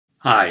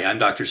Hi, I'm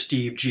Dr.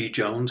 Steve G.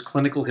 Jones,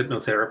 clinical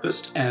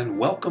hypnotherapist, and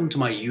welcome to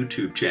my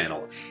YouTube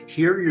channel.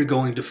 Here you're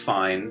going to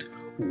find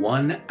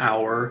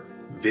 1-hour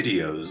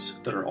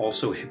videos that are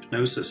also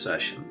hypnosis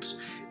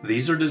sessions.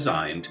 These are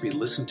designed to be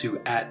listened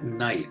to at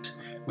night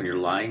when you're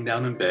lying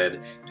down in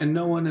bed and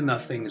no one and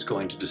nothing is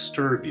going to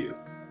disturb you.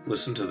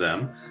 Listen to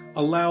them,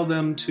 allow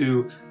them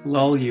to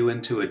lull you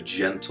into a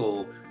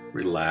gentle,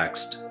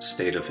 relaxed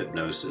state of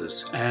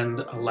hypnosis,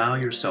 and allow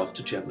yourself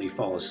to gently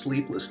fall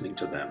asleep listening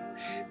to them.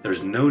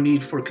 There's no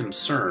need for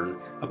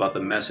concern about the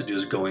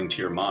messages going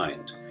to your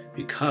mind,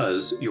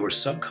 because your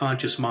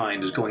subconscious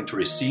mind is going to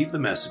receive the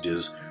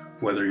messages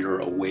whether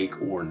you're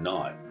awake or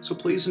not. So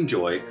please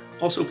enjoy.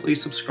 Also,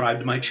 please subscribe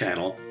to my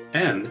channel,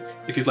 and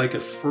if you'd like a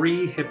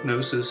free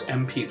hypnosis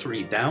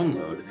MP3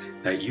 download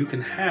that you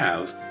can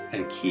have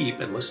and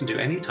keep and listen to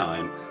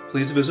anytime,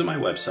 please visit my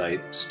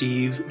website,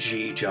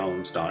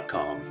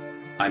 stevegjones.com.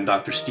 I'm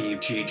Dr. Steve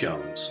G.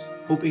 Jones,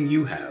 hoping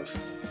you have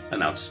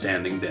an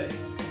outstanding day.